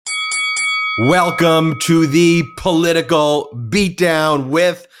Welcome to the political beatdown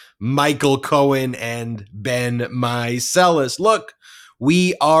with Michael Cohen and Ben Mycelis. Look,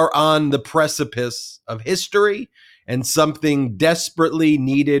 we are on the precipice of history and something desperately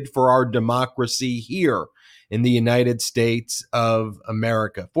needed for our democracy here in the United States of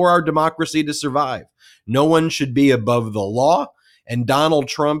America. For our democracy to survive, no one should be above the law. And Donald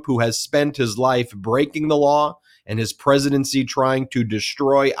Trump, who has spent his life breaking the law, and his presidency trying to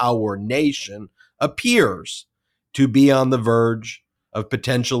destroy our nation, appears to be on the verge of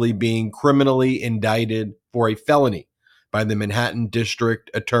potentially being criminally indicted for a felony by the Manhattan District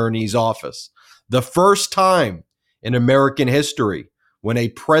Attorney's Office. The first time in American history when a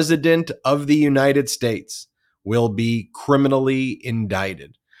president of the United States will be criminally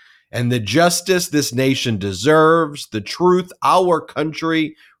indicted. And the justice this nation deserves, the truth our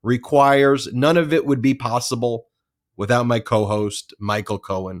country requires, none of it would be possible without my co-host, Michael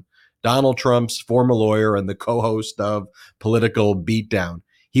Cohen, Donald Trump's former lawyer and the co-host of Political Beatdown.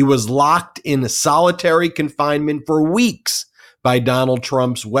 He was locked in solitary confinement for weeks by Donald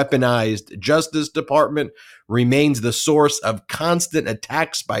Trump's weaponized Justice Department, remains the source of constant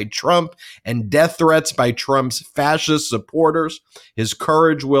attacks by Trump and death threats by Trump's fascist supporters. His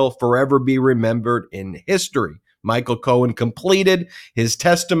courage will forever be remembered in history. Michael Cohen completed his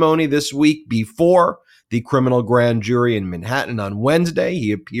testimony this week before the criminal grand jury in Manhattan on Wednesday.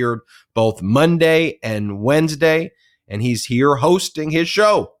 He appeared both Monday and Wednesday, and he's here hosting his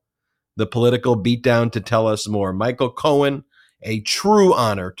show, The Political Beatdown, to tell us more. Michael Cohen, a true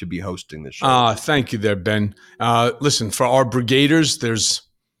honor to be hosting the show. Thank you there, Ben. Listen, for our brigaders,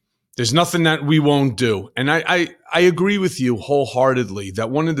 there's nothing that we won't do. And I agree with you wholeheartedly that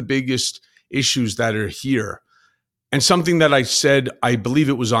one of the biggest issues that are here, and something that I said, I believe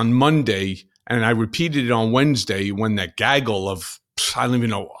it was on Monday, and I repeated it on Wednesday when that gaggle of, I don't even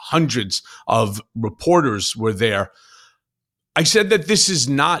know, hundreds of reporters were there. I said that this is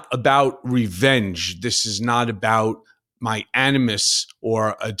not about revenge. This is not about my animus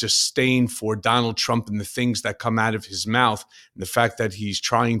or a disdain for Donald Trump and the things that come out of his mouth and the fact that he's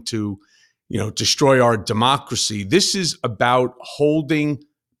trying to, destroy our democracy. This is about holding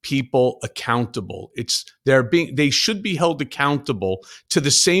people accountable. They should be held accountable to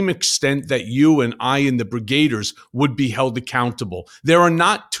the same extent that you and I and the brigaders would be held accountable. There are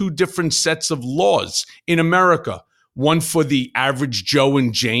not two different sets of laws in America, one for the average Joe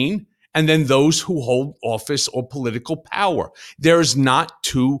and Jane, and then those who hold office or political power. There's not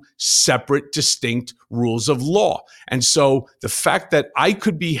two separate, distinct rules of law. And so the fact that I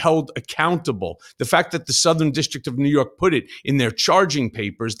could be held accountable, the fact that the Southern District of New York put it in their charging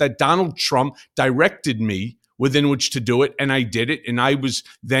papers, that Donald Trump directed me within which to do it, and I did it, and I was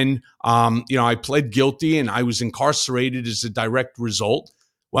then, I pled guilty, and I was incarcerated as a direct result.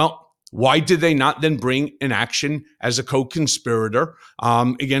 Well, why did they not then bring an action as a co-conspirator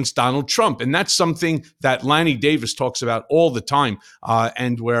against Donald Trump? And that's something that Lanny Davis talks about all the time.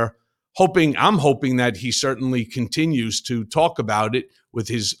 And I'm hoping that he certainly continues to talk about it with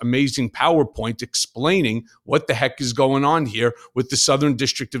his amazing PowerPoint explaining what the heck is going on here with the Southern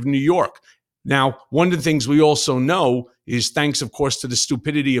District of New York. Now, one of the things we also know is, thanks, of course, to the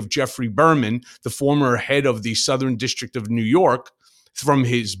stupidity of Jeffrey Berman, the former head of the Southern District of New York, from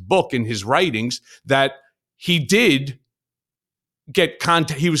his book and his writings, that he did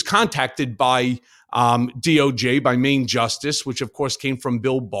he was contacted by DOJ, by Main Justice, which of course came from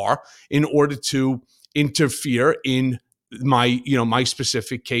Bill Barr, in order to interfere in my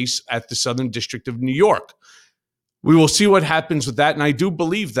specific case at the Southern District of New York. We will see what happens with that. And I do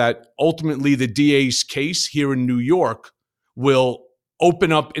believe that ultimately the DA's case here in New York will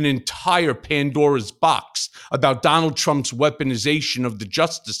open up an entire Pandora's box about Donald Trump's weaponization of the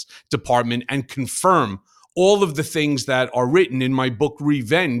Justice Department and confirm all of the things that are written in my book,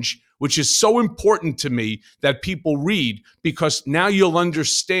 Revenge, which is so important to me that people read, because now you'll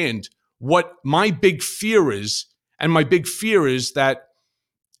understand what my big fear is. And my big fear is that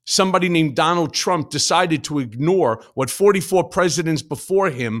somebody named Donald Trump decided to ignore what 44 presidents before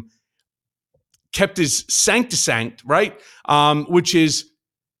him kept his sanctisanct, right? Which is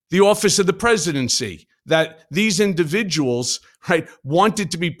the office of the presidency, that these individuals, right,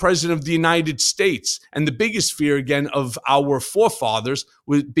 wanted to be president of the United States. And the biggest fear, again, of our forefathers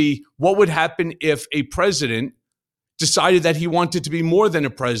would be what would happen if a president decided that he wanted to be more than a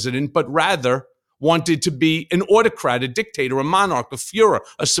president, but rather wanted to be an autocrat, a dictator, a monarch, a Führer,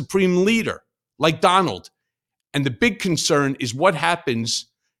 a supreme leader like Donald. And the big concern is what happens,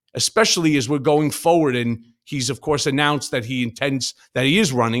 especially as we're going forward. And he's, of course, announced that he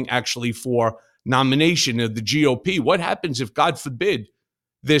is running actually for nomination of the GOP. What happens if, God forbid,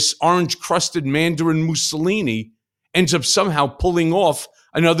 this orange crusted Mandarin Mussolini ends up somehow pulling off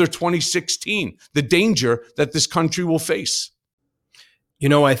another 2016, the danger that this country will face. You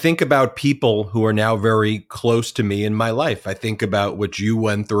know, I think about people who are now very close to me in my life. I think about what you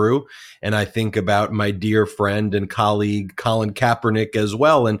went through, and I think about my dear friend and colleague, Colin Kaepernick, as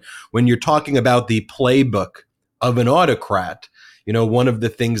well. And when you're talking about the playbook of an autocrat, you know, one of the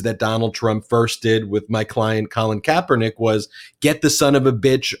things that Donald Trump first did with my client, Colin Kaepernick, was get the son of a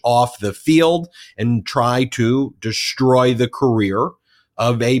bitch off the field and try to destroy the career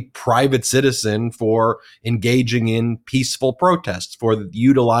of a private citizen for engaging in peaceful protests, for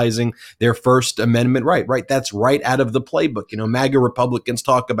utilizing their First Amendment right? That's right out of the playbook. You know, MAGA Republicans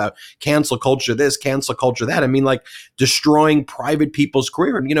talk about cancel culture this, cancel culture that. I mean, like destroying private people's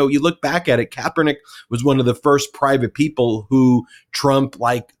career. And, you know, you look back at it, Kaepernick was one of the first private people who Trump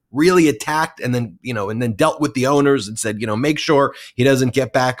really attacked and then dealt with the owners and said, make sure he doesn't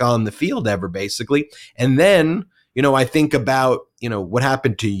get back on the field ever, basically. And then, I think about, what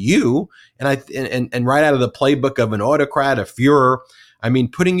happened to you and right out of the playbook of an autocrat, a Fuhrer, I mean,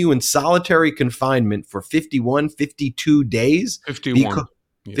 putting you in solitary confinement for 52 days. 51.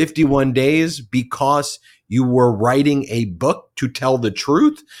 51 days because you were writing a book to tell the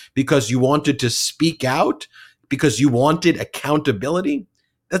truth, because you wanted to speak out, because you wanted accountability.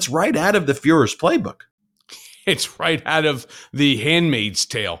 That's right out of the Fuhrer's playbook. It's right out of The Handmaid's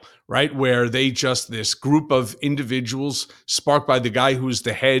Tale, right? Where this group of individuals sparked by the guy who's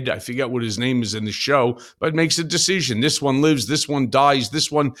the head, I forget what his name is in the show, but makes a decision. This one lives, this one dies,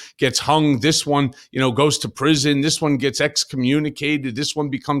 this one gets hung, this one, goes to prison, this one gets excommunicated, this one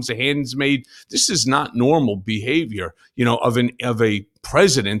becomes a handmaid. This is not normal behavior, of a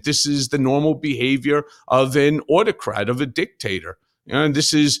president. This is the normal behavior of an autocrat, of a dictator. And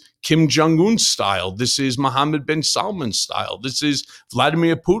this is Kim Jong-un style. This is Mohammed bin Salman style. This is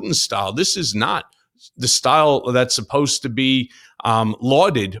Vladimir Putin style. This is not the style that's supposed to be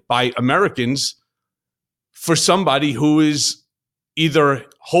lauded by Americans for somebody who is either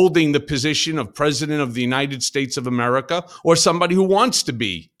holding the position of president of the United States of America or somebody who wants to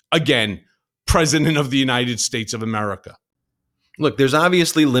be, again, president of the United States of America. Look, there's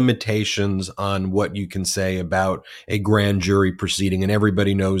obviously limitations on what you can say about a grand jury proceeding, and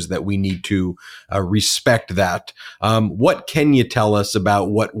everybody knows that we need to respect that. What can you tell us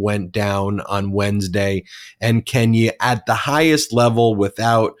about what went down on Wednesday? And can you, at the highest level,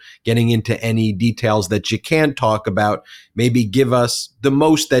 without getting into any details that you can't talk about, maybe give us the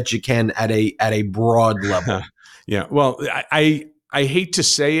most that you can at a broad level? Yeah, well, I hate to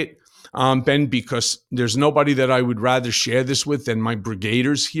say it, Ben, because there's nobody that I would rather share this with than my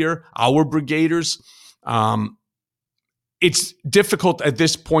brigaders here, our brigaders. It's difficult at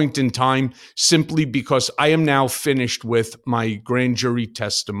this point in time simply because I am now finished with my grand jury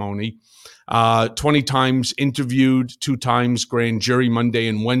testimony. 20 times interviewed, 2 times grand jury, Monday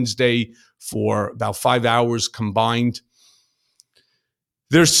and Wednesday, for about 5 hours combined.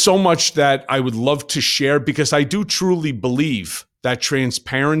 There's so much that I would love to share because I do truly believe that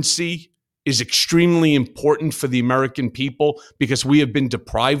transparency is extremely important for the American people because we have been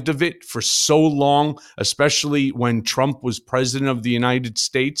deprived of it for so long, especially when Trump was president of the United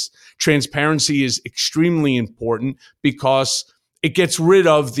States. Transparency is extremely important because it gets rid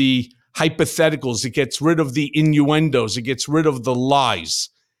of the hypotheticals, it gets rid of the innuendos, it gets rid of the lies.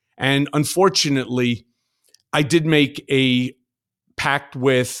 And unfortunately, I did make a pact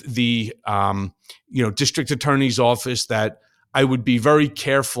with the district attorney's office that I would be very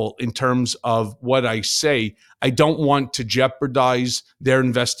careful in terms of what I say. I don't want to jeopardize their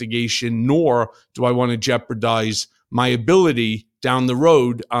investigation, nor do I want to jeopardize my ability down the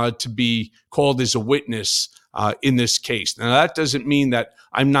road to be called as a witness in this case. Now, that doesn't mean that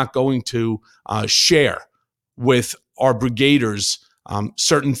I'm not going to share with our brigaders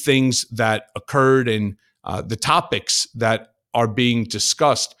certain things that occurred and the topics that are being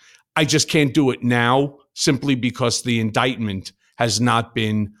discussed. I just can't do it now simply because the indictment has not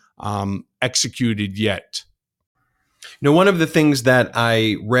been executed yet. One of the things that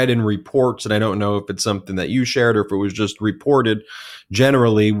I read in reports, and I don't know if it's something that you shared or if it was just reported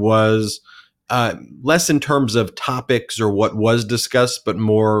generally, was less in terms of topics or what was discussed, but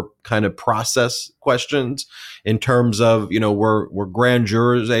more kind of process questions in terms of, were grand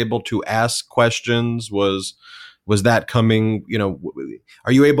jurors able to ask questions? Was that coming,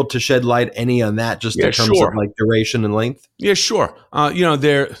 are you able to shed light any on that just in terms of duration and length? Yeah, sure.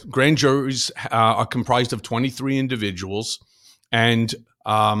 Their grand juries are comprised of 23 individuals. And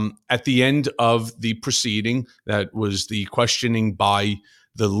at the end of the proceeding, that was the questioning by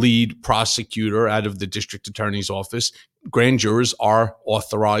the lead prosecutor out of the district attorney's office, grand jurors are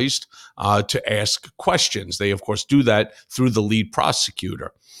authorized to ask questions. They, of course, do that through the lead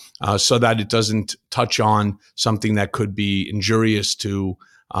prosecutor so that it doesn't touch on something that could be injurious to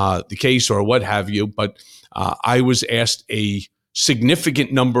the case or what have you. But I was asked a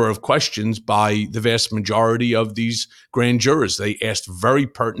significant number of questions by the vast majority of these grand jurors. They asked very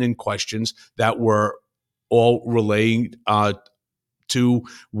pertinent questions that were all relating to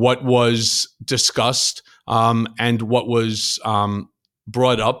what was discussed and what was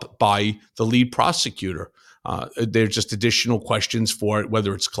brought up by the lead prosecutor. They're just additional questions for it,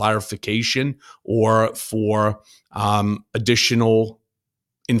 whether it's clarification or for additional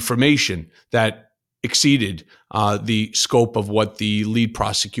information that exceeded the scope of what the lead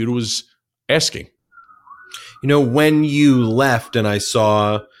prosecutor was asking. When you left and I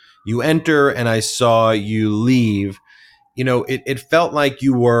saw you enter and I saw you leave, it felt like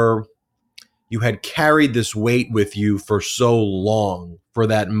you had carried this weight with you for so long for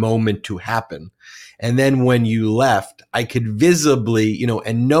that moment to happen. And then when you left, I could visibly,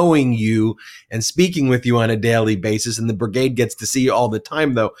 and knowing you and speaking with you on a daily basis, and the brigade gets to see you all the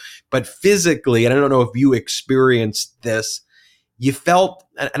time though, but physically, and I don't know if you experienced this, you felt,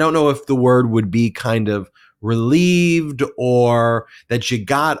 I don't know if the word would be kind of relieved or that you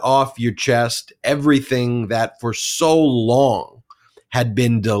got off your chest everything that for so long had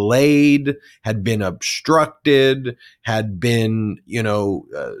been delayed, had been obstructed, had been,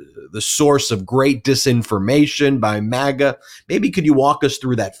 the source of great disinformation by MAGA. Maybe could you walk us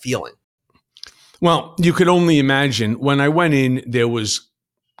through that feeling? Well, you could only imagine when I went in, there was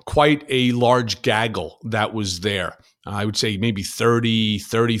quite a large gaggle that was there. I would say maybe 30,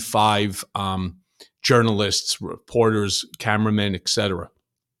 35 journalists, reporters, cameramen, etc.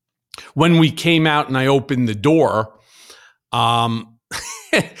 When we came out and I opened the door,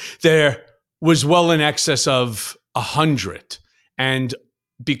 there was well in excess of 100. And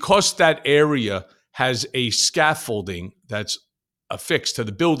because that area has a scaffolding that's affixed to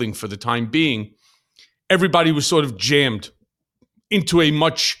the building for the time being, everybody was sort of jammed into a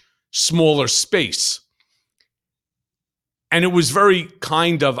much smaller space. And it was very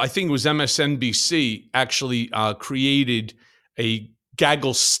kind of, I think it was MSNBC actually created a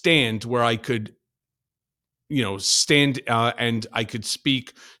gaggle stand where I could stand and I could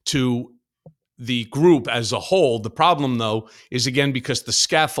speak to the group as a whole. The problem, though, is again, because the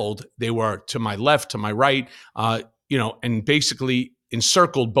scaffold, they were to my left, to my right, and basically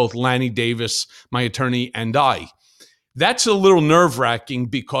encircled both Lanny Davis, my attorney, and I. That's a little nerve-wracking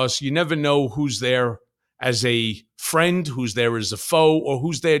because you never know who's there as a friend, who's there as a foe, or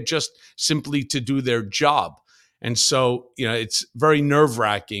who's there just simply to do their job. And so, it's very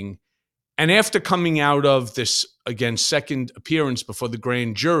nerve-wracking. And after coming out of this, again, second appearance before the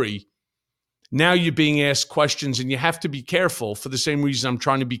grand jury, now you're being asked questions and you have to be careful for the same reason I'm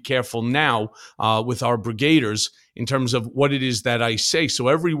trying to be careful now with our brigaders in terms of what it is that I say. So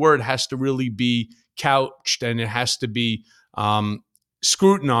every word has to really be couched and it has to be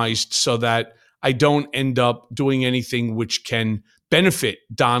scrutinized so that I don't end up doing anything which can benefit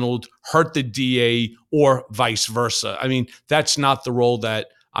Donald, hurt the DA, or vice versa. I mean, that's not the role that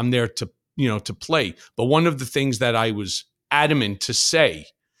I'm there to play. But one of the things that I was adamant to say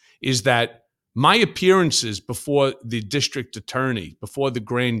is that my appearances before the district attorney, before the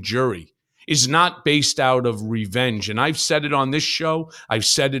grand jury, is not based out of revenge. And I've said it on this show. I've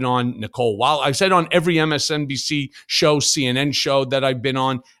said it on Nicole Wilde. I've said it on every MSNBC show, CNN show that I've been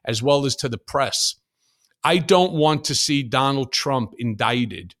on, as well as to the press. I don't want to see Donald Trump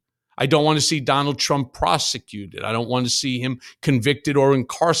indicted. I don't want to see Donald Trump prosecuted. I don't want to see him convicted or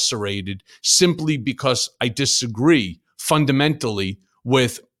incarcerated simply because I disagree fundamentally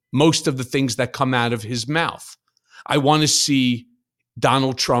with most of the things that come out of his mouth. I want to see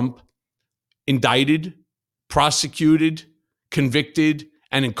Donald Trump indicted, prosecuted, convicted,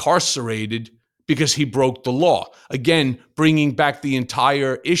 and incarcerated because he broke the law. Again, bringing back the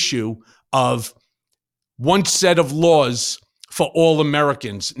entire issue of one set of laws for all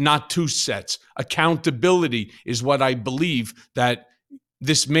Americans, not two sets. Accountability is what I believe that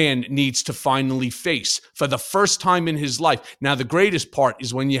this man needs to finally face for the first time in his life. Now, the greatest part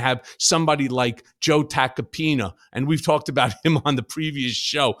is when you have somebody like Joe Tacopina, and we've talked about him on the previous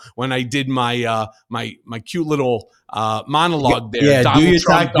show when I did my my cute little monologue there. Yeah, Donald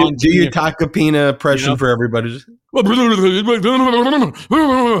Trump, do your Tacopina impression for everybody.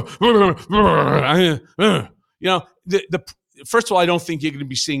 First of all, I don't think you're going to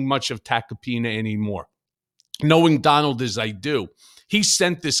be seeing much of Tacopina anymore. Knowing Donald as I do, he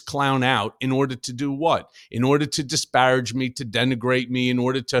sent this clown out in order to do what? In order to disparage me, to denigrate me, in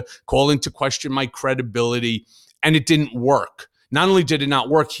order to call into question my credibility. and it didn't work. Not only did it not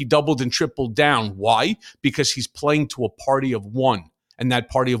work, he doubled and tripled down. Why? Because he's playing to a party of one. And that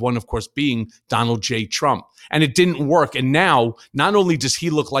party of one, of course, being Donald J. Trump. And it didn't work. And now, not only does he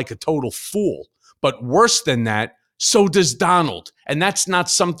look like a total fool, but worse than that, so does Donald. And that's not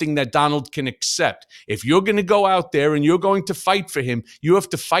something that Donald can accept. If you're going to go out there and you're going to fight for him, you have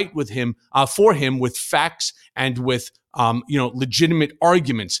to fight with him, for him with facts and with legitimate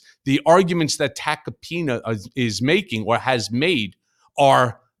arguments. The arguments that Tacopina is making or has made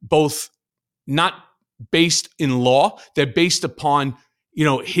are both not based in law. They're based upon,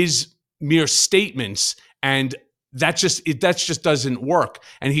 his mere statements, and that just doesn't work.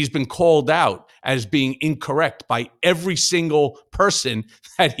 And he's been called out as being incorrect by every single person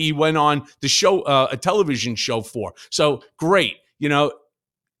that he went on the show, a television show for. So great,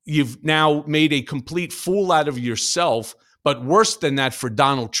 you've now made a complete fool out of yourself. But worse than that for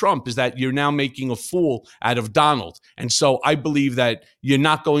Donald Trump is that you're now making a fool out of Donald. And so I believe that you're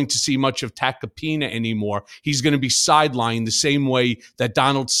not going to see much of Tacopina anymore. He's going to be sidelined the same way that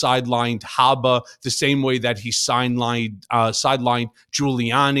Donald sidelined Haba, the same way that he sidelined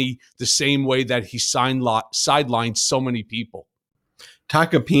Giuliani, the same way that he sidelined so many people.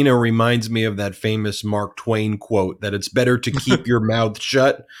 Tacopina reminds me of that famous Mark Twain quote that it's better to keep your mouth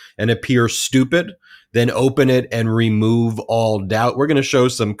shut and appear stupid than open it and remove all doubt. We're going to show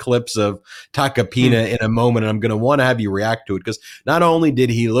some clips of Tacopina in a moment, and I'm going to want to have you react to it, because not only did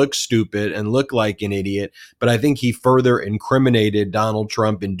he look stupid and look like an idiot, but I think he further incriminated Donald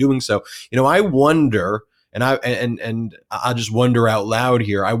Trump in doing so. I wonder, and I just wonder out loud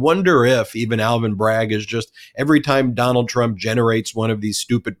here, I wonder if even Alvin Bragg is just, every time Donald Trump generates one of these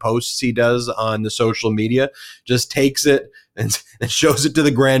stupid posts he does on the social media, just takes it and shows it to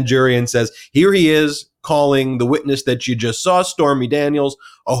the grand jury and says, here he is calling the witness that you just saw, Stormy Daniels,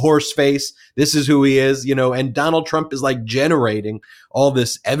 a horse face. This is who he is, and Donald Trump is like generating all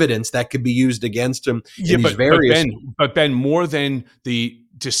this evidence that could be used against him. Yeah, but Ben, more than the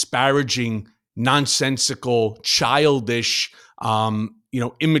disparaging, nonsensical, childish,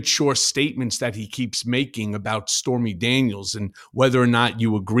 immature statements that he keeps making about Stormy Daniels, and whether or not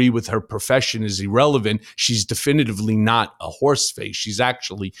you agree with her profession is irrelevant. She's definitively not a horse face. She's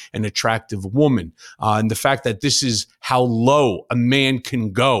actually an attractive woman. And the fact that this is how low a man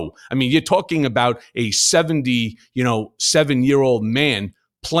can go. I mean, you're talking about a 7-year-old man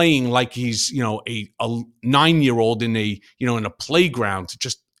playing like he's, a 9-year-old in a playground,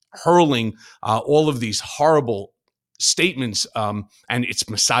 just hurling all of these horrible statements, and it's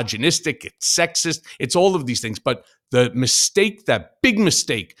misogynistic, it's sexist, it's all of these things. But the big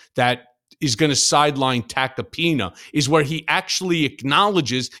mistake that is going to sideline Tacopina is where he actually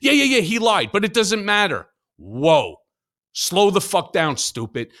acknowledges, he lied, but it doesn't matter. Whoa, slow the fuck down,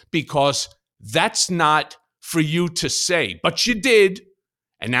 stupid, because that's not for you to say, but you did,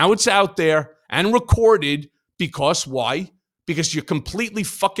 and now it's out there and recorded. Because why? Because you're completely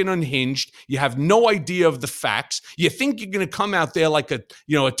fucking unhinged. You have no idea of the facts. You think you're going to come out there like a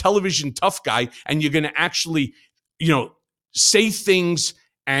television tough guy, and you're going to actually, say things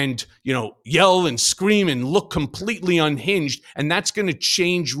and, yell and scream and look completely unhinged. And that's going to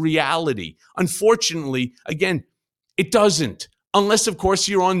change reality. Unfortunately, again, it doesn't. Unless, of course,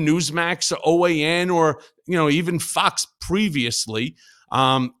 you're on Newsmax or OAN or, even Fox previously.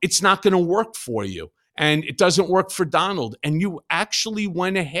 It's not going to work for you. And it doesn't work for Donald. And you actually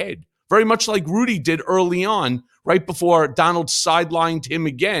went ahead, very much like Rudy did early on, right before Donald sidelined him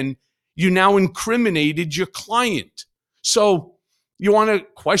again. You now incriminated your client. So you want to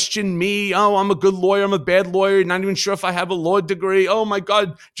question me? Oh, I'm a good lawyer. I'm a bad lawyer. Not even sure if I have a law degree. Oh, my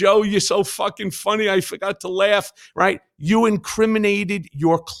God, Joe, you're so fucking funny. I forgot to laugh, right? You incriminated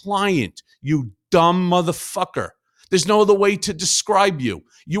your client, you dumb motherfucker. There's no other way to describe you.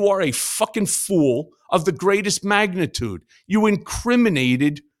 You are a fucking fool of the greatest magnitude. You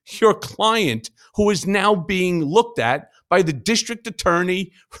incriminated your client, who is now being looked at by the district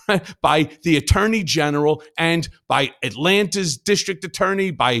attorney, by the attorney general, and by Atlanta's district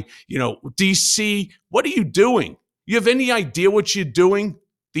attorney, by, DC. What are you doing? You have any idea what you're doing?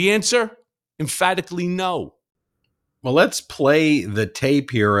 The answer? Emphatically no. Well, let's play the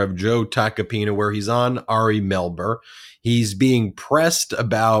tape here of Joe Tacopina where he's on Ari Melber. He's being pressed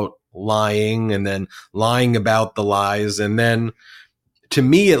about lying and then lying about the lies. And then, to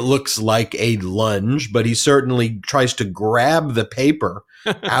me, it looks like a lunge, but he certainly tries to grab the paper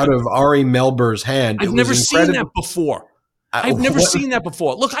out of Ari Melber's hand. I've never seen that before. I've never seen that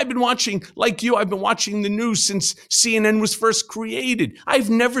before. Look, I've been watching, like you, I've been watching the news since CNN was first created.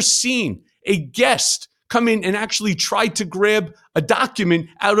 I've never seen a guest come in and actually try to grab a document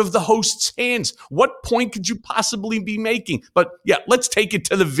out of the host's hands? What point could you possibly be making? But yeah, let's take it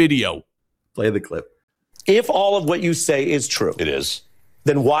to the video. Play the clip. If all of what you say is true, It is.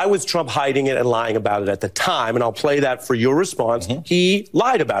 then why was Trump hiding it and lying about it at the time? And I'll play that for your response. He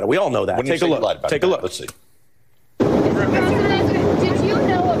lied about it. We all know that. When you Take say a you look. lied about Take it, a look. Let's see. Mr. President, did you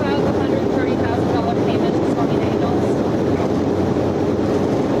know about the $130,000 payment to Stormy Daniels?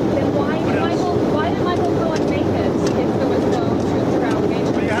 Then why did Michael Cohen make it if there was no truth or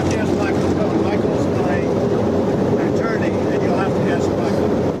allegation? You have to ask Michael Cohen. Michael's my attorney, and you'll have to ask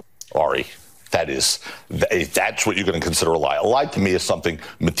Michael. Ari, that's what you're going to consider a lie. A lie to me is something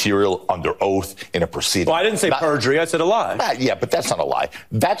material under oath in a proceeding. Well, I didn't say perjury. I said a lie. Yeah, but that's not a lie.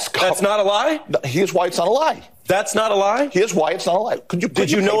 That's not a lie? Here's why it's not a lie. That's not a lie? Here's why it's not a lie.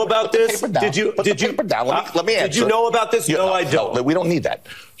 Did you know about this? Did you? Let me answer. Did you know about this? No, I don't. No, we don't need that.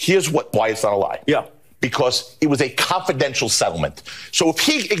 Here's why it's not a lie. Yeah. Because it was a confidential settlement. So if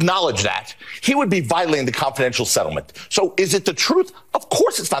he acknowledged that, he would be violating the confidential settlement. So is it the truth? Of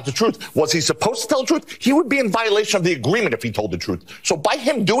course it's not the truth. Was he supposed to tell the truth? He would be in violation of the agreement if he told the truth. So by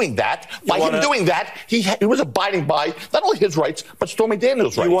him doing that, he was abiding by not only his rights, but Stormy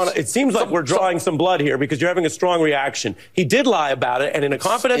Daniels' rights. It seems like we're drawing some blood here because you're having a strong reaction. He did lie about it, and in a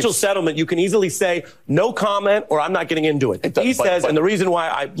confidential settlement, you can easily say, no comment, or I'm not getting into it. He says, and the reason why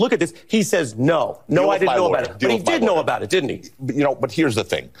I look at this, he says, no, I didn't know about it. But he did know about it, didn't he? But here's the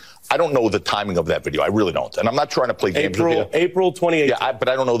thing. I don't know the timing of that video. I really don't. And I'm not trying to play games with you. April 2018. Yeah, but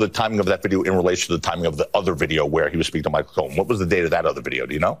I don't know the timing of that video in relation to the timing of the other video where he was speaking to Michael Cohen. What was the date of that other video?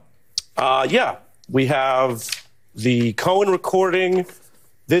 Do you know? Yeah. We have the Cohen recording.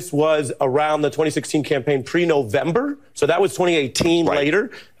 This was around the 2016 campaign pre-November. So that was 2018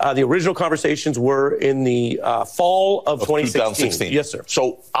 later. The original conversations were in the fall of 2016. Yes, sir.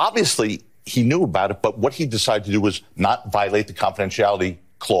 So obviously he knew about it, but what he decided to do was not violate the confidentiality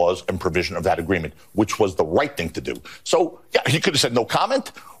clause and provision of that agreement, which was the right thing to do. So, yeah, he could have said no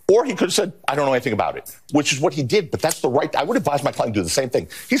comment, or he could have said, I don't know anything about it, which is what he did. But that's the right. I would advise my client to do the same thing.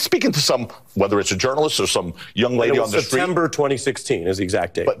 He's speaking to some, whether it's a journalist or some young lady on the street. September 2016 is the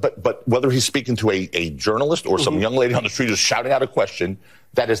exact date. But whether he's speaking to a journalist or some young lady on the street who's shouting out a question,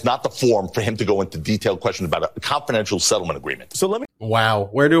 that is not the form for him to go into detailed questions about a confidential settlement agreement. So let me. Wow.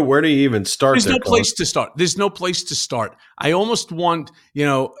 Where do you even start? There's no place to start. There's no place to start. I almost want,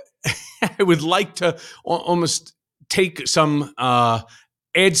 I would like to almost take some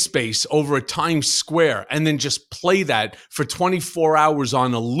ad space over at Times Square and then just play that for 24 hours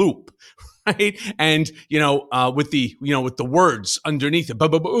on a loop. Right. And, with the words underneath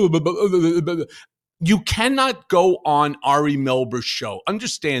it. You cannot go on Ari Melber's show.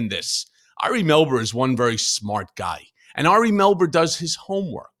 Understand this. Ari Melber is one very smart guy. And Ari Melber does his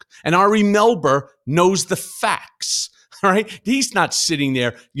homework. And Ari Melber knows the facts. All right. He's not sitting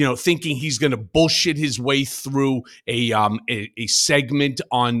there, thinking he's going to bullshit his way through a segment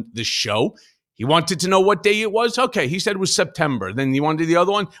on the show. He wanted to know what day it was. Okay, he said it was September. Then he wanted the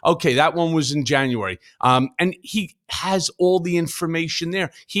other one. Okay, that one was in January. And he has all the information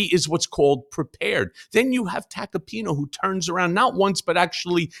there. He is what's called prepared. Then you have Tacopino, who turns around not once but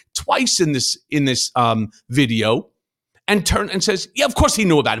actually twice in this video and says, yeah, of course he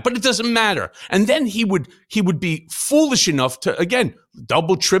knew about it, but it doesn't matter. And then he would be foolish enough to, again,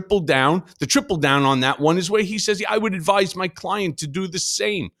 triple down. The triple down on that one is where he says, yeah, I would advise my client to do the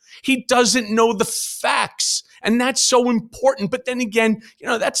same. He doesn't know the facts. And that's so important. But then again,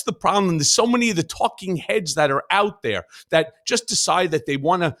 that's the problem. There's so many of the talking heads that are out there that just decide that they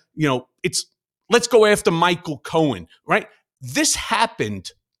want to, let's go after Michael Cohen, right? This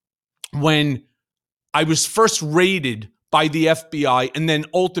happened when I was first raided by the FBI and then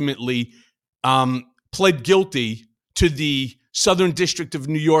ultimately pled guilty to the Southern District of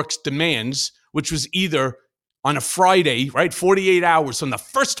New York's demands, which was either on a Friday, right, 48 hours from the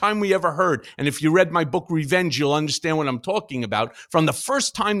first time we ever heard. And if you read my book, Revenge, you'll understand what I'm talking about. From the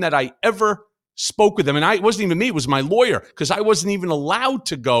first time that I ever spoke with them, and it wasn't even me, it was my lawyer, because I wasn't even allowed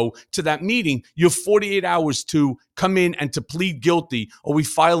to go to that meeting. You have 48 hours to come in and to plead guilty, or we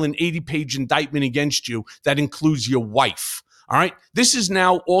file an 80-page indictment against you that includes your wife. All right. This has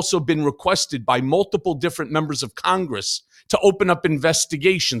now also been requested by multiple different members of Congress to open up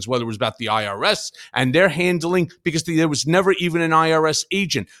investigations, whether it was about the IRS and their handling, because there was never even an IRS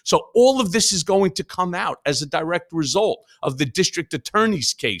agent. So all of this is going to come out as a direct result of the district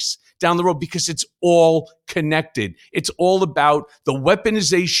attorney's case down the road, because it's all connected. It's all about the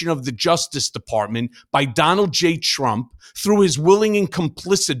weaponization of the Justice Department by Donald J. Trump through his willing and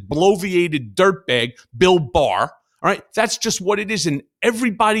complicit bloviated dirtbag, Bill Barr. All right, that's just what it is. And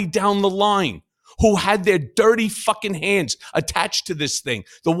everybody down the line who had their dirty fucking hands attached to this thing,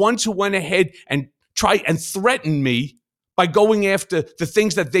 the ones who went ahead and tried and threatened me by going after the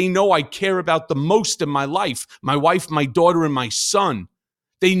things that they know I care about the most in my life, my wife, my daughter, and my son.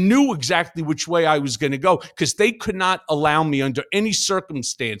 They knew exactly which way I was going to go because they could not allow me under any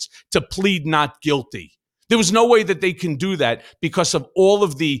circumstance to plead not guilty. There was no way that they can do that because of all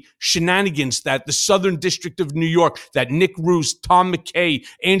of the shenanigans that the Southern District of New York, that Nick Roos, Tom McKay,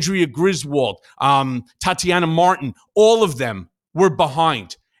 Andrea Griswold, Tatiana Martin, all of them were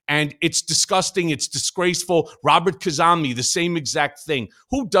behind. And it's disgusting. It's disgraceful. Robert Kazami, the same exact thing.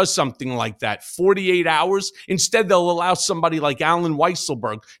 Who does something like that? 48 hours? Instead, they'll allow somebody like Alan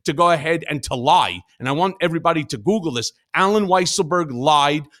Weisselberg to go ahead and to lie. And I want everybody to Google this. Alan Weisselberg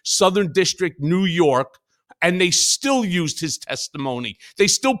lied, Southern District, New York, and they still used his testimony. They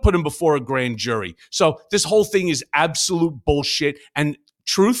still put him before a grand jury. So this whole thing is absolute bullshit. And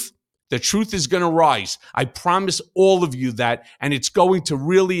the truth is going to rise. I promise all of you that, and it's going to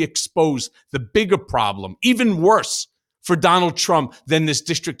really expose the bigger problem, even worse for Donald Trump than this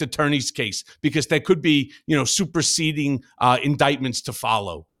district attorney's case, because there could be, superseding indictments to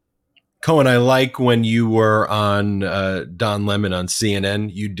follow. Cohen, I like when you were on Don Lemon on CNN,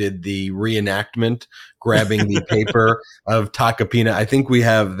 you did the reenactment, grabbing the paper of Tacopina. I think we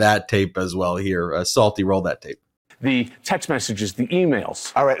have that tape as well here. Salty, roll that tape. The text messages, the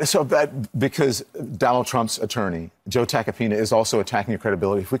emails. All right, so because Donald Trump's attorney, Joe Tacopina, is also attacking your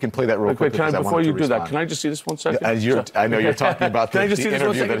credibility, if we can play that real quick. Before you do that, can I just see this 1 second? I know you're talking about the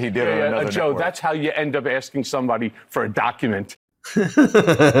interview that he did on another Joe, network. that's how you end up asking somebody for a document.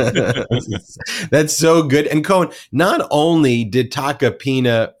 That's so good. And Cohen, not only did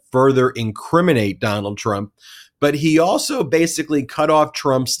Tacopina further incriminate Donald Trump, but he also basically cut off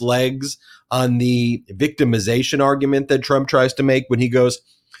Trump's legs on the victimization argument that Trump tries to make when he goes,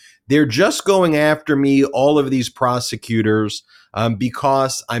 they're just going after me, all of these prosecutors,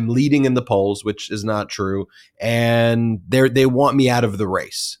 because I'm leading in the polls, which is not true, and they want me out of the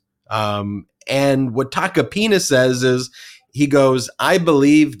race. And what Tacopina says is, he goes, I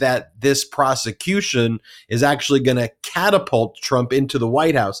believe that this prosecution is actually going to catapult Trump into the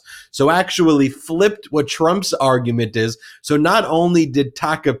White House. So actually flipped what Trump's argument is. So not only did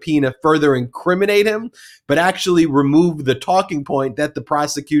Tacopina further incriminate him, but actually remove the talking point that the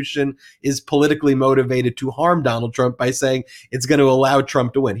prosecution is politically motivated to harm Donald Trump by saying it's going to allow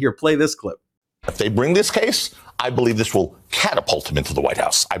Trump to win. Here, play this clip. If they bring this case, I believe this will catapult him into the White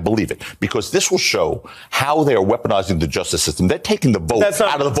House. I believe it, because this will show how they are weaponizing the justice system. They're taking the vote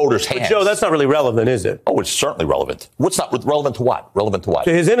out of the voters' hands. Joe, that's not really relevant, is it? Oh, it's certainly relevant. What's not relevant to what? Relevant to what?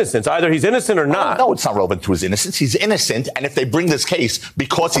 To his innocence. Either he's innocent or not. No, it's not relevant to his innocence. He's innocent, and if they bring this case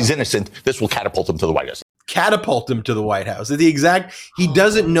because he's innocent, this will catapult him to the White House. Catapult him to the White House. He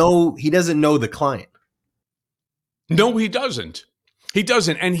doesn't know the client. No, he doesn't. He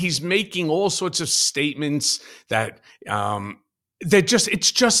doesn't, and he's making all sorts of statements that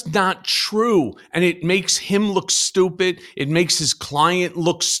it's just not true, and it makes him look stupid. It makes his client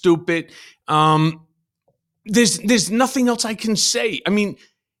look stupid. There's nothing else I can say. I mean,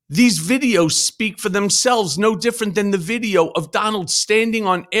 these videos speak for themselves, no different than the video of Donald standing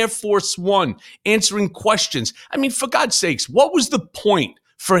on Air Force One answering questions. I mean, for God's sakes, what was the point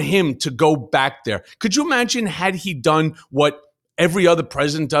for him to go back there? Could you imagine had he done what every other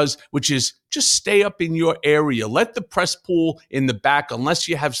president does, which is just stay up in your area. Let the press pool in the back, unless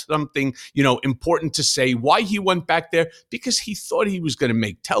you have something, important to say. Why he went back there? Because he thought he was going to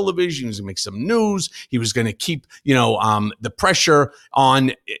make television, he was going to make some news, he was going to keep, the pressure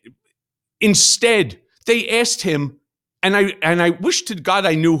on. Instead, they asked him, and I wish to God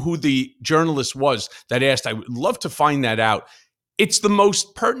I knew who the journalist was that asked. I would love to find that out. It's the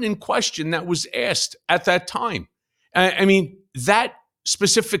most pertinent question that was asked at that time. I mean, that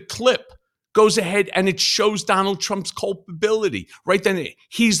specific clip goes ahead and it shows Donald Trump's culpability. Right then,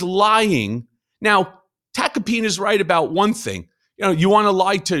 he's lying. Now, Tacopina is right about one thing. You want to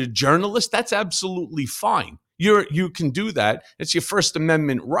lie to journalists? That's absolutely fine. You can do that. It's your First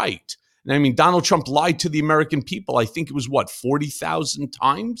Amendment right. And I mean, Donald Trump lied to the American people. I think it was 40,000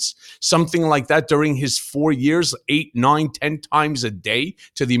 times, something like that during his 4 years, 8, 9, 10 times a day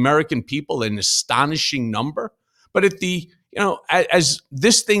to the American people, an astonishing number. But as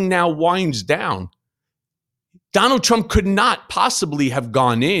this thing now winds down, Donald Trump could not possibly have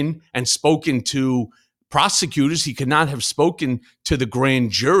gone in and spoken to prosecutors. He could not have spoken to the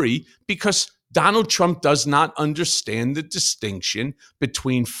grand jury because Donald Trump does not understand the distinction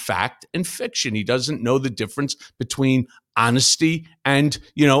between fact and fiction. He doesn't know the difference between honesty and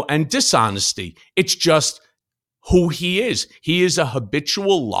dishonesty. It's just who he is. He is a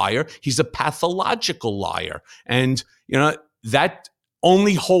habitual liar. He's a pathological liar. And, that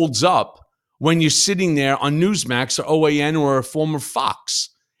only holds up when you're sitting there on Newsmax or OAN or a former Fox.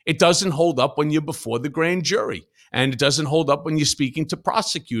 It doesn't hold up when you're before the grand jury. And it doesn't hold up when you're speaking to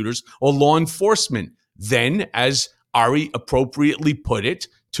prosecutors or law enforcement. Then, as Ari appropriately put it,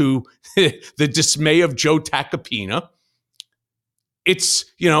 to the dismay of Joe Tacopina, it's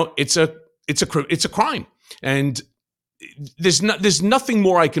a crime. And there's nothing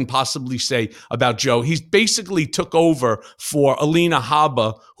more I can possibly say about Joe. He's basically took over for Alina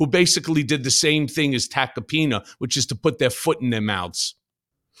Habba, who basically did the same thing as Tacopina, which is to put their foot in their mouths.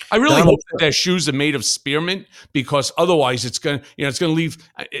 I really hope that their shoes are made of spearmint, because otherwise it's going to leave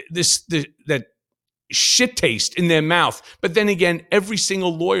that shit taste in their mouth. But then again, every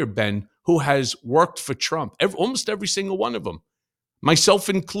single lawyer, Ben, who has worked for Trump, almost every single one of them, myself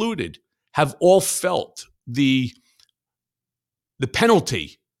included, have all felt the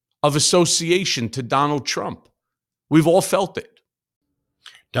penalty of association to Donald Trump. We've all felt it.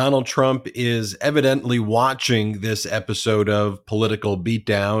 Donald Trump is evidently watching this episode of Political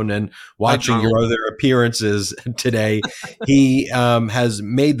Beatdown and watching your other appearances today. He has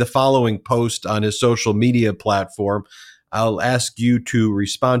made the following post on his social media platform. I'll ask you to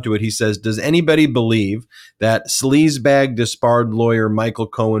respond to it. He says, does anybody believe that sleazebag disbarred lawyer Michael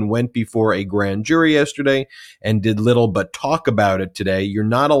Cohen went before a grand jury yesterday and did little but talk about it today? You're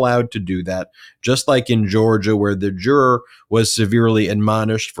not allowed to do that. Just like in Georgia, where the juror was severely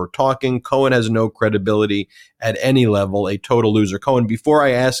admonished for talking, Cohen has no credibility at any level, a total loser. Cohen, before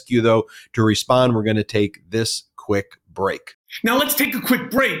I ask you, though, to respond, we're going to take this quick break. Now let's take a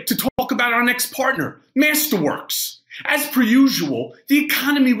quick break to talk about our next partner, Masterworks. As per usual, the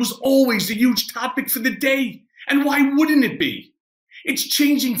economy was always a huge topic for the day. And why wouldn't it be? It's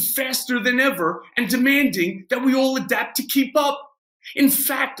changing faster than ever and demanding that we all adapt to keep up. In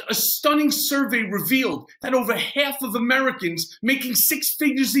fact, a stunning survey revealed that over half of Americans making six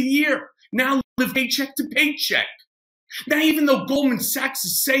figures a year now live paycheck to paycheck. Now, even though Goldman Sachs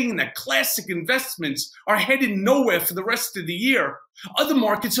is saying that classic investments are headed nowhere for the rest of the year, other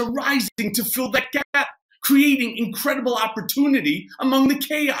markets are rising to fill that gap, creating incredible opportunity among the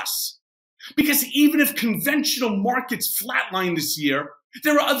chaos. Because even if conventional markets flatline this year,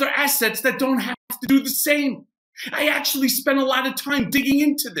 there are other assets that don't have to do the same. I actually spent a lot of time digging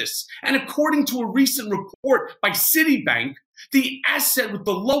into this, and according to a recent report by Citibank, the asset with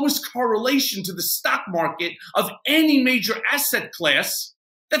the lowest correlation to the stock market of any major asset class,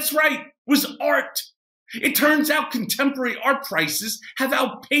 that's right, was art. It turns out contemporary art prices have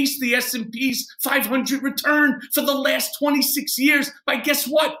outpaced the S&P's 500 return for the last 26 years by, guess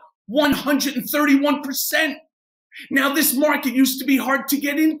what, 131%. Now, this market used to be hard to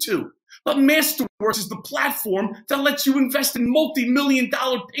get into, but Masterworks is the platform that lets you invest in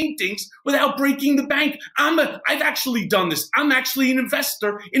multi-million-dollar paintings without breaking the bank. I've actually done this. I'm actually an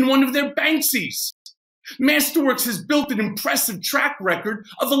investor in one of their Banksies. Masterworks has built an impressive track record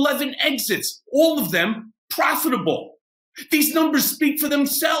of 11 exits, all of them profitable. These numbers speak for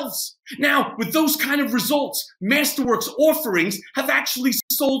themselves. Now, with those kind of results, Masterworks offerings have actually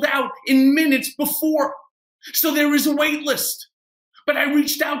sold out in minutes before. So there is a wait list. But I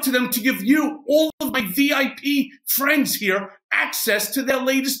reached out to them to give you, all of my VIP friends here, access to their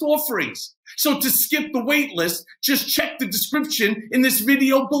latest offerings. So to skip the wait list, just check the description in this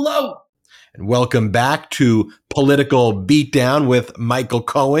video below. And welcome back to Political Beatdown with Michael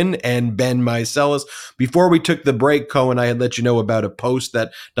Cohen and Ben Meiselas. Before we took the break, Cohen, I had let you know about a post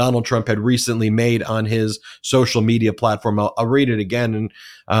that Donald Trump had recently made on his social media platform. I'll read it again.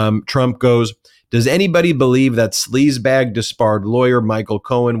 And Trump goes, does anybody believe that sleazebag disbarred lawyer Michael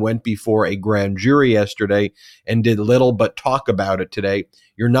Cohen went before a grand jury yesterday and did little but talk about it today?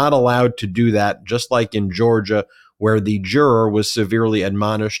 You're not allowed to do that, just like in Georgia, where the juror was severely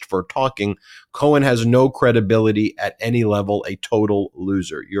admonished for talking. Cohen has no credibility at any level, a total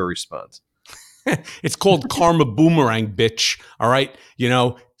loser. Your response? It's called karma boomerang, bitch. All right.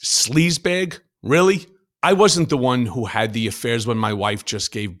 Sleazebag? Really? I wasn't the one who had the affairs when my wife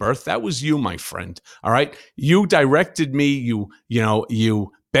just gave birth. That was you, my friend. All right. You directed me.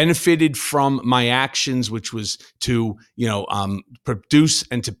 You benefited from my actions, which was to, produce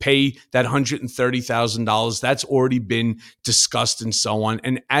and to pay that $130,000. That's already been discussed and so on.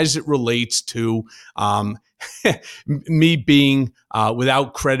 And as it relates to me being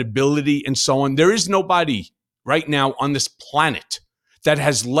without credibility and so on, there is nobody right now on this planet that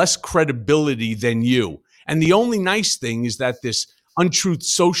has less credibility than you. And the only nice thing is that this untruth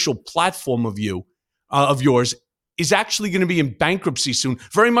social platform of yours is actually going to be in bankruptcy soon,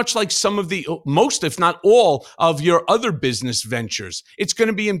 very much like some of the most, if not all, of your other business ventures. It's going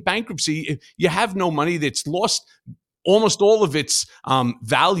to be in bankruptcy. You have no money. That's lost almost all of its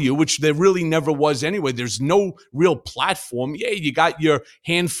value, which there really never was anyway. There's no real platform. Yeah, you got your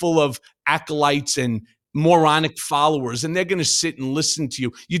handful of acolytes and moronic followers, and they're going to sit and listen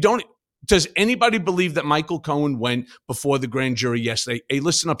to you. Does anybody believe that Michael Cohen went before the grand jury yesterday? Hey,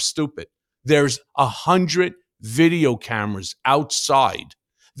 listen up, stupid. There's 100 video cameras outside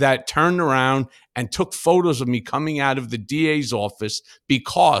that turned around and took photos of me coming out of the DA's office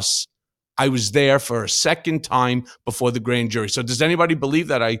because I was there for a second time before the grand jury. So does anybody believe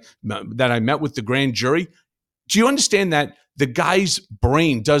that I met with the grand jury? Do you understand that the guy's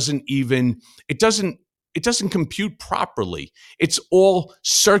brain doesn't compute properly? It's all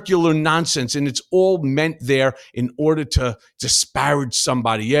circular nonsense, and it's all meant there in order to disparage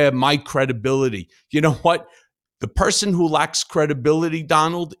somebody. Yeah, my credibility. You know what? The person who lacks credibility,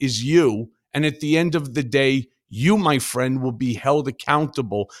 Donald, is you. And at the end of the day, you, my friend, will be held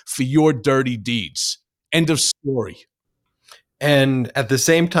accountable for your dirty deeds. End of story. And at the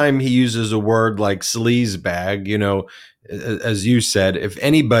same time, he uses a word like sleazebag. You know, as you said, if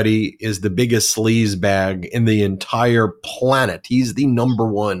anybody is the biggest sleazebag in the entire planet, he's the number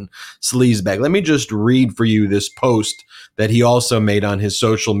one sleazebag. Let me just read for you this post that he also made on his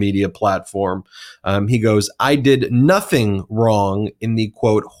social media platform. He goes, "I did nothing wrong in the,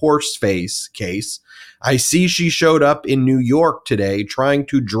 quote, horseface case. I see she showed up in New York today trying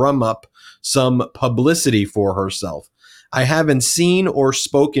to drum up some publicity for herself. I haven't seen or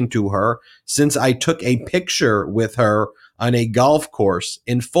spoken to her since I took a picture with her on a golf course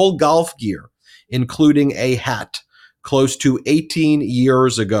in full golf gear, including a hat, close to 18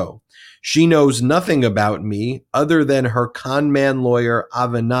 years ago. She knows nothing about me other than her conman lawyer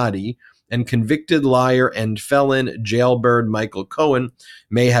Avenatti and convicted liar and felon jailbird Michael Cohen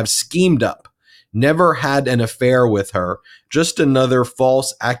may have schemed up. Never had an affair with her, just another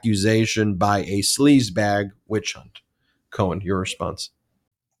false accusation by a sleazebag witch hunt." Cohen, your response.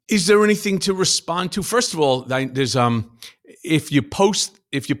 Is there anything to respond to? First of all, there's if you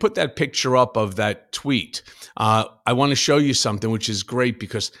put that picture up of that tweet, I want to show you something which is great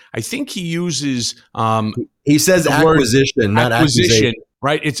because I think he uses he says acquisition, not accusation.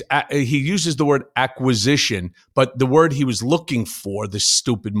 Right? He uses the word acquisition, but the word he was looking for, the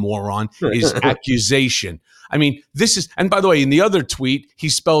stupid moron, is accusation. I mean, this is, and by the way, in the other tweet, he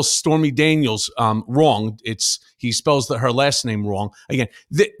spells Stormy Daniels wrong. He spells her last name wrong. Again,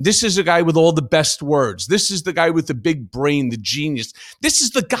 this is a guy with all the best words. This is the guy with the big brain, the genius. This is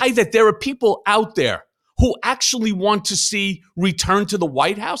the guy that there are people out there who actually want to see return to the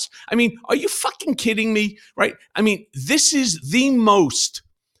White House. I mean, are you fucking kidding me? Right? I mean, this is the most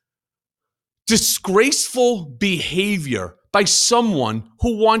disgraceful behavior by someone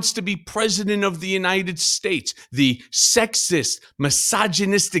who wants to be president of the United States. The sexist,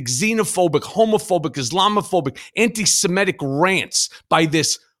 misogynistic, xenophobic, homophobic, Islamophobic, anti-Semitic rants by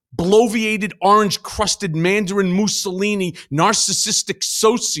this bloviated, orange-crusted Mandarin Mussolini narcissistic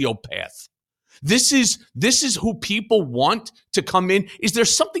sociopath. This is who people want to come in. Is there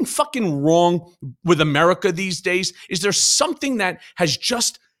something fucking wrong with America these days? Is there something that has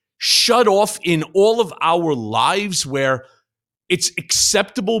just shut off in all of our lives where it's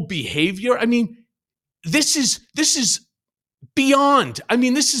acceptable behavior? I mean, this is beyond. I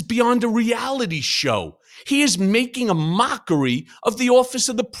mean, this is beyond a reality show. He is making a mockery of the office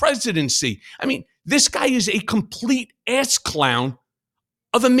of the presidency. I mean, this guy is a complete ass clown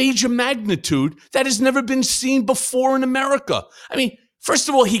of a major magnitude that has never been seen before in America. I mean, first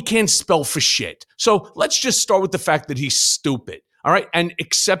of all, he can't spell for shit. So let's just start with the fact that he's stupid, all right, and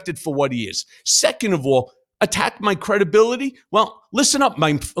accept it for what he is. Second of all, attack my credibility? Well, listen up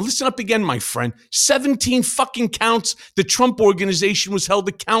again, my friend. 17 fucking counts the Trump organization was held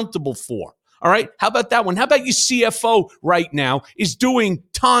accountable for. All right, how about that one? How about your CFO right now is doing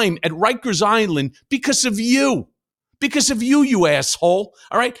time at Rikers Island because of you? Because of you, you asshole.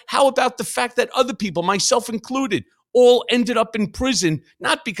 All right. How about the fact that other people, myself included, all ended up in prison,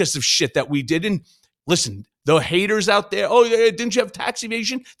 not because of shit that we did. And listen, the haters out there, oh, didn't you have tax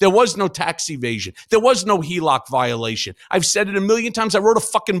evasion? There was no tax evasion. There was no HELOC violation. I've said it a million times. I wrote a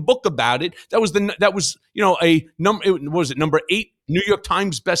fucking book about it. That was number 8 New York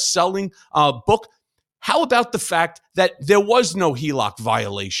Times best-selling book. How about the fact that there was no HELOC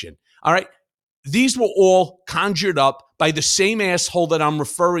violation? All right. These were all conjured up by the same asshole that I'm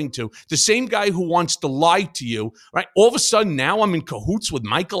referring to, the same guy who wants to lie to you, right? All of a sudden, now I'm in cahoots with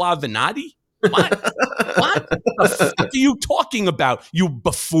Michael Avenatti? What? What the fuck are you talking about, you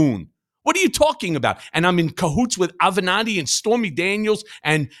buffoon? What are you talking about? And I'm in cahoots with Avenatti and Stormy Daniels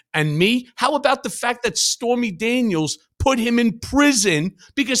and me. How about the fact that Stormy Daniels put him in prison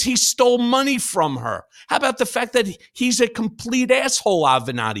because he stole money from her? How about the fact that he's a complete asshole,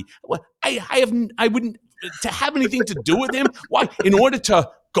 Avenatti? I wouldn't to have anything to do with him. Why? In order to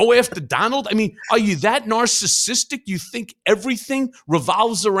go after Donald? I mean, are you that narcissistic? You think everything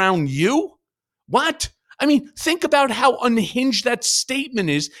revolves around you? What? I mean, think about how unhinged that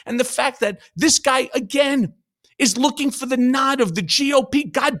statement is, and the fact that this guy, again, is looking for the nod of the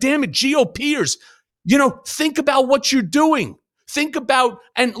GOP. God damn it, GOPers. Think about what you're doing. Think about,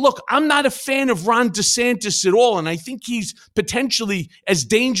 and look, I'm not a fan of Ron DeSantis at all, and I think he's potentially as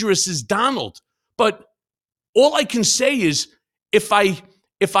dangerous as Donald. But all I can say is, if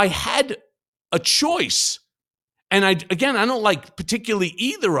I had a choice, and I don't like particularly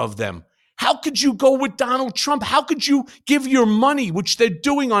either of them, how could you go with Donald Trump? How could you give your money, which they're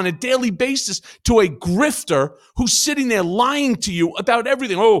doing on a daily basis, to a grifter who's sitting there lying to you about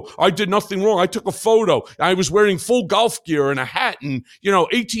everything? Oh, I did nothing wrong. I took a photo. I was wearing full golf gear and a hat and,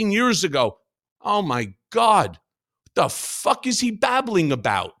 18 years ago. Oh my God. What the fuck is he babbling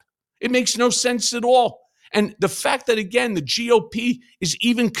about? It makes no sense at all. And the fact that, again, the GOP is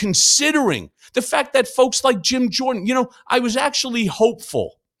even considering, the fact that folks like Jim Jordan, I was actually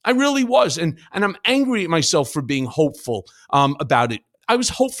hopeful. I really was. And I'm angry at myself for being hopeful about it. I was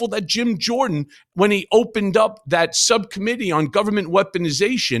hopeful that Jim Jordan, when he opened up that subcommittee on government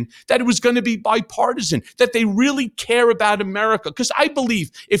weaponization, that it was going to be bipartisan, that they really care about America. Because I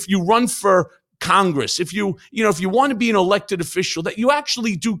believe if you run for Congress, if you want to be an elected official, that you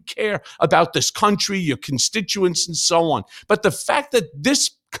actually do care about this country, your constituents, and so on. But the fact that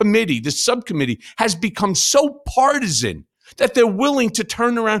this subcommittee, has become so partisan that they're willing to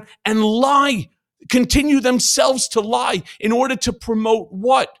turn around and lie, continue themselves to lie in order to promote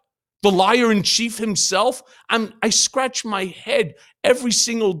what? The liar in chief himself? I scratch my head every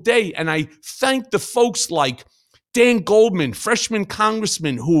single day, and I thank the folks like Dan Goldman, freshman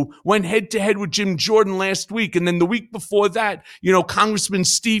congressman who went head-to-head with Jim Jordan last week. And then the week before that, Congressman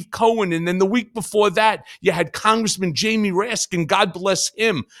Steve Cohen. And then the week before that, you had Congressman Jamie Raskin, God bless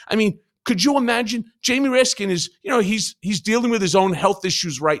him. I mean, could you imagine? Jamie Raskin is, he's dealing with his own health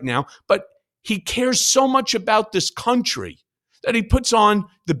issues right now, but he cares so much about this country that he puts on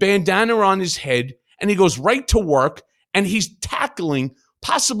the bandana on his head and he goes right to work and he's tackling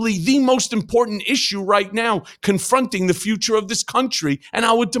possibly the most important issue right now, confronting the future of this country and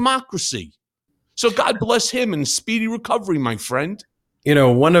our democracy. So God bless him and speedy recovery, my friend.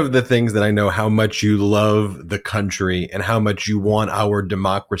 One of the things that I know how much you love the country and how much you want our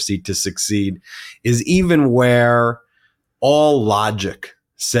democracy to succeed is even where all logic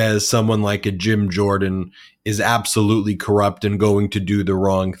says someone like a Jim Jordan is absolutely corrupt and going to do the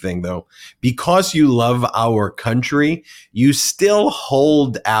wrong thing, though. Because you love our country, you still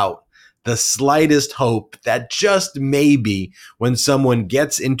hold out the slightest hope that just maybe when someone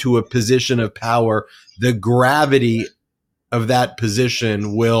gets into a position of power, the gravity of that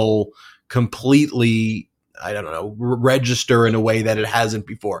position will completely, register in a way that it hasn't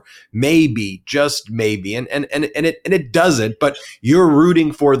before. Maybe, just maybe. And it doesn't, but you're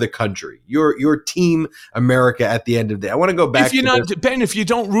rooting for the country. You're team America at the end of the day. I want to go back Ben, if you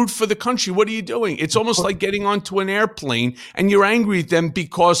don't root for the country, what are you doing? It's almost like getting onto an airplane and you're angry at them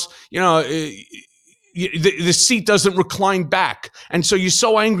because, the seat doesn't recline back. And so you're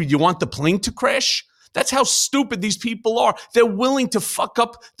so angry, you want the plane to crash? That's how stupid these people are. They're willing to fuck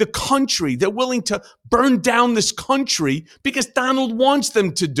up the country. They're willing to burn down this country because Donald wants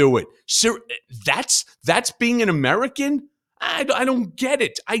them to do it. So that's being an American? I don't get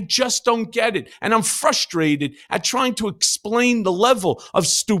it. I just don't get it. And I'm frustrated at trying to explain the level of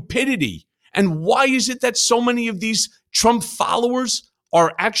stupidity. And why is it that so many of these Trump followers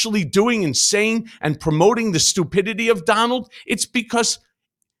are actually doing and saying and promoting the stupidity of Donald? It's because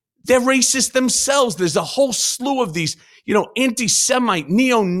they're racist themselves. There's a whole slew of these, anti-Semite,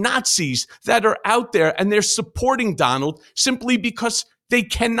 neo-Nazis that are out there, and they're supporting Donald simply because they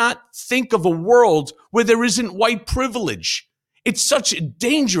cannot think of a world where there isn't white privilege. It's such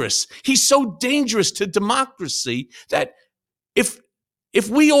dangerous. He's so dangerous to democracy that if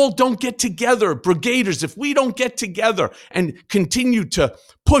we all don't get together, brigaders, if we don't get together and continue to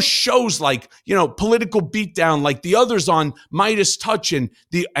push shows like, Political Beatdown, like the others on Midas Touch and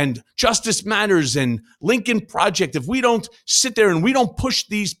Justice Matters and Lincoln Project, if we don't sit there and we don't push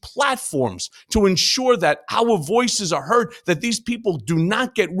these platforms to ensure that our voices are heard, that these people do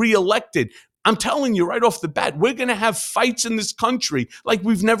not get reelected, I'm telling you right off the bat, we're going to have fights in this country like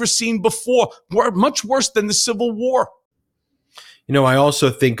we've never seen before, much worse than the Civil War. I also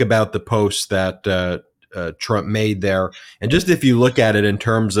think about the post that Trump made there. And just if you look at it in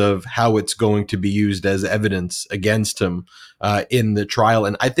terms of how it's going to be used as evidence against him in the trial,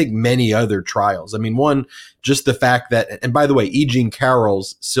 and I think many other trials. I mean, one, just the fact that, and by the way, E. Jean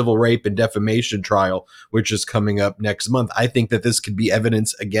Carroll's civil rape and defamation trial, which is coming up next month, I think that this could be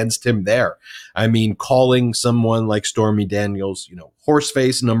evidence against him there. I mean, calling someone like Stormy Daniels,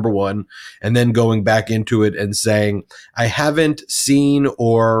 horseface, number one, and then going back into it and saying, I haven't seen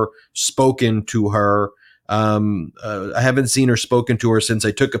or spoken to her. I haven't seen or spoken to her since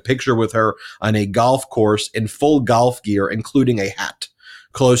I took a picture with her on a golf course in full golf gear, including a hat,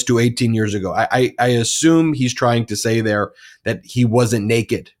 close to 18 years ago. I assume he's trying to say there that he wasn't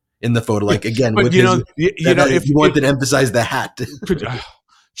naked in the photo. Like, again, but with if you wanted to emphasize the hat.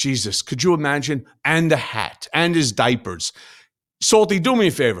 Jesus, could you imagine? And the hat and his diapers. Salty, do me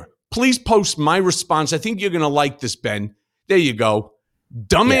a favor. Please post my response. I think you're going to like this, Ben. There you go.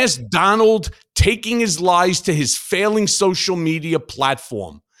 Dumbass Donald taking his lies to his failing social media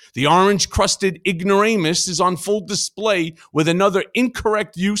platform. The orange-crusted ignoramus is on full display with another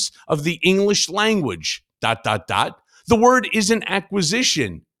incorrect use of the English language. ... The word isn't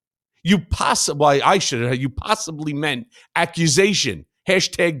acquisition. You possibly meant accusation.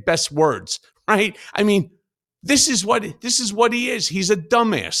 # best words, right? I mean, this is what he is. He's a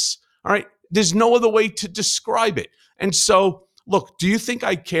dumbass. All right. There's no other way to describe it. And so, look, do you think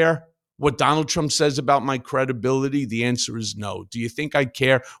I care what Donald Trump says about my credibility? The answer is no. Do you think I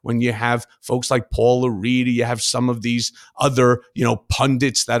care when you have folks like Paula Reed, you have some of these other,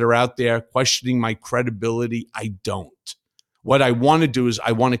 pundits that are out there questioning my credibility? I don't. What I want to do is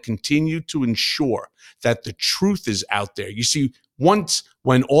I want to continue to ensure that the truth is out there. You see, once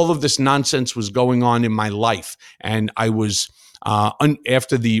when all of this nonsense was going on in my life, and I was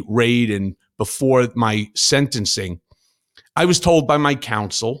after the raid and before my sentencing, I was told by my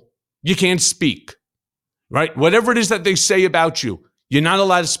counsel, you can't speak, right? Whatever it is that they say about you, you're not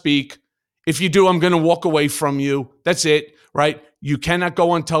allowed to speak. If you do, I'm going to walk away from you. That's it, right? You cannot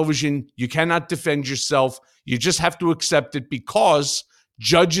go on television. You cannot defend yourself. You just have to accept it because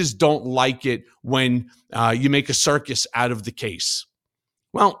judges don't like it when you make a circus out of the case.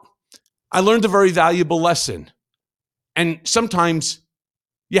 Well, I learned a very valuable lesson. And sometimes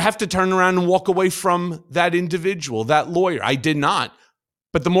you have to turn around and walk away from that individual, that lawyer. I did not.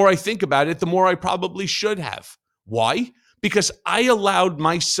 But the more I think about it, the more I probably should have. Why? Because I allowed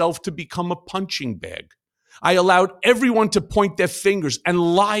myself to become a punching bag. I allowed everyone to point their fingers and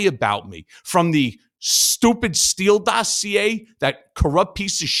lie about me, from the stupid Steele dossier, that corrupt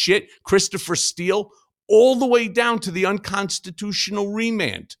piece of shit, Christopher Steele, all the way down to the unconstitutional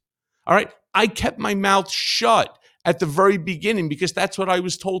remand. All right. I kept my mouth shut at the very beginning because that's what I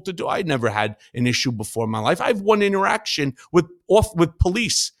was told to do. I never had an issue before in my life. I have one interaction with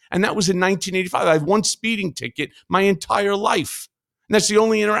police, and that was in 1985. I have one speeding ticket my entire life. And that's the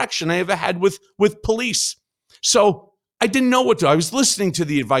only interaction I ever had with police. So I didn't know what to do. I was listening to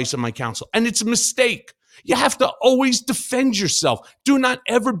the advice of my counsel, and it's a mistake. You have to always defend yourself. Do not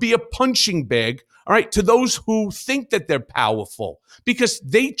ever be a punching bag, all right, to those who think that they're powerful, because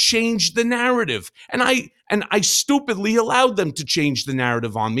they changed the narrative. And I stupidly allowed them to change the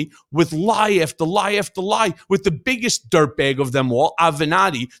narrative on me with lie after lie after lie, with the biggest dirtbag of them all,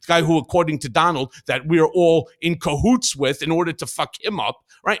 Avenatti, the guy who, according to Donald, that we're all in cahoots with in order to fuck him up,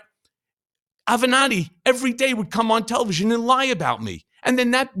 right? Avenatti every day would come on television and lie about me. And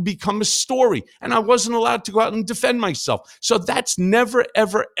then that would become a story. And I wasn't allowed to go out and defend myself. So that's never,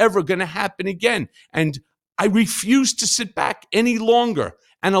 ever, ever going to happen again. And I refuse to sit back any longer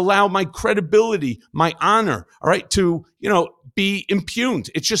and allow my credibility, my honor, all right, to, be impugned.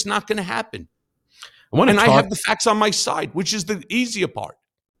 It's just not going to happen. I have the facts on my side, which is the easier part.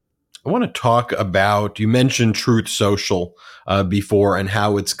 I want to talk about, you mentioned Truth Social before and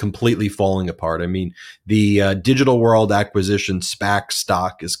how it's completely falling apart. I mean, the digital world acquisition SPAC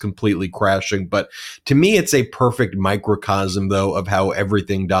stock is completely crashing. But to me, it's a perfect microcosm, though, of how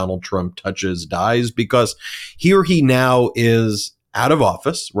everything Donald Trump touches dies, because here he now is out of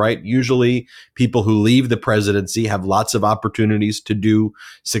office, right? Usually people who leave the presidency have lots of opportunities to do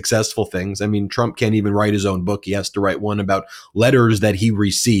successful things. I mean, Trump can't even write his own book. He has to write one about letters that he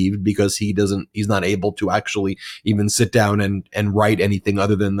received because he's not able to actually even sit down and write anything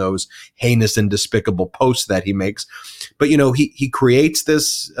other than those heinous and despicable posts that he makes. But, he creates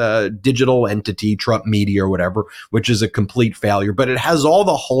this digital entity, Trump Media or whatever, which is a complete failure, but it has all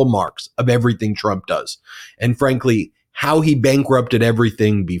the hallmarks of everything Trump does. And frankly, how he bankrupted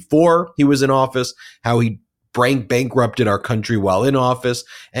everything before he was in office, how he bankrupted our country while in office,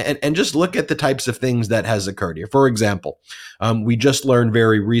 and just look at the types of things that has occurred here. For example, we just learned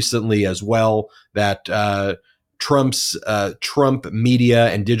very recently as well that Trump's Trump Media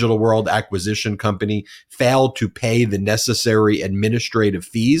and Digital World Acquisition Company failed to pay the necessary administrative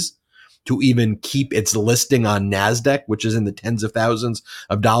fees to even keep its listing on NASDAQ, which is in the tens of thousands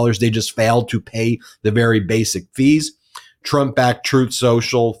of dollars. They just failed to pay the very basic fees. Trump-backed Truth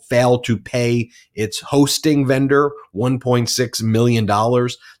Social failed to pay its hosting vendor $1.6 million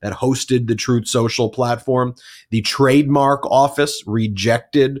that hosted the Truth Social platform. The trademark office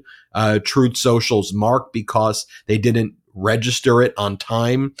rejected Truth Social's mark because they didn't register it on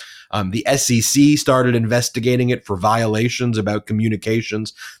time. The SEC started investigating it for violations about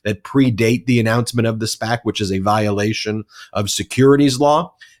communications that predate the announcement of the SPAC, which is a violation of securities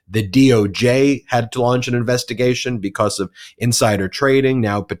law. The DOJ had to launch an investigation because of insider trading,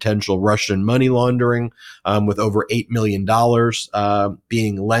 now potential Russian money laundering, with over $8 million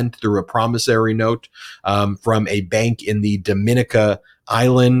being lent through a promissory note from a bank in the Dominica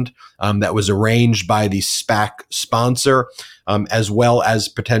Island that was arranged by the SPAC sponsor, as well as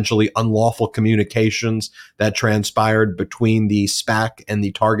potentially unlawful communications that transpired between the SPAC and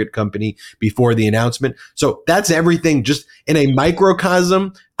the target company before the announcement. So that's everything just in a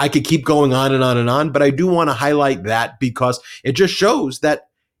microcosm. I could keep going on and on and on, but I do want to highlight that because it just shows that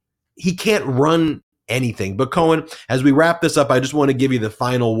he can't run anything. But Cohen, as we wrap this up, I just want to give you the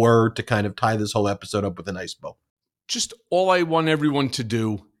final word to kind of tie this whole episode up with a nice bow. Just all I want everyone to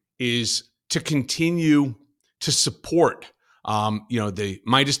do is to continue to support, the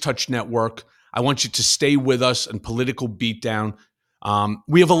Midas Touch Network. I want you to stay with us in Political Beatdown.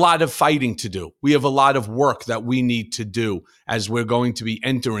 We have a lot of fighting to do. We have a lot of work that we need to do as we're going to be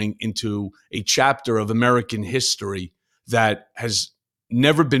entering into a chapter of American history that has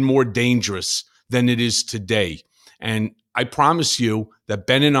never been more dangerous than it is today. And I promise you that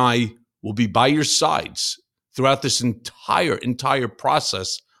Ben and I will be by your sides throughout this entire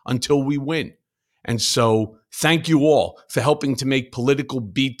process until we win. And so thank you all for helping to make Political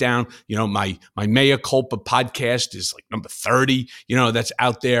Beatdown. My Mea Culpa podcast is like number 30, that's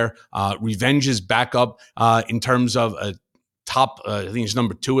out there. Revenge is back up in terms of a top, I think it's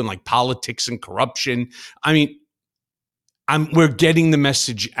number 2 in like politics and corruption. I mean, we're getting the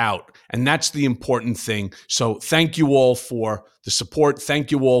message out, and that's the important thing. So thank you all for the support. Thank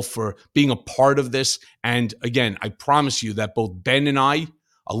you all for being a part of this. And again, I promise you that both Ben and I,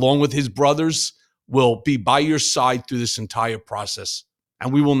 along with his brothers, will be by your side through this entire process,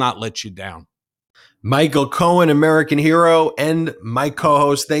 and we will not let you down. Michael Cohen, American hero, and my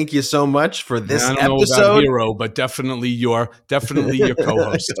co-host, thank you so much for this episode. I don't know about hero, but definitely your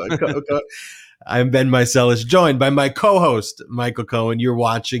co-host. I'm Ben Meiselas, joined by my co-host, Michael Cohen. You're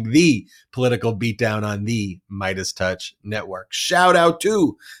watching the Political Beatdown on the Midas Touch Network. Shout out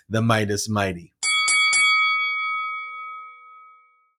to the Midas Mighty.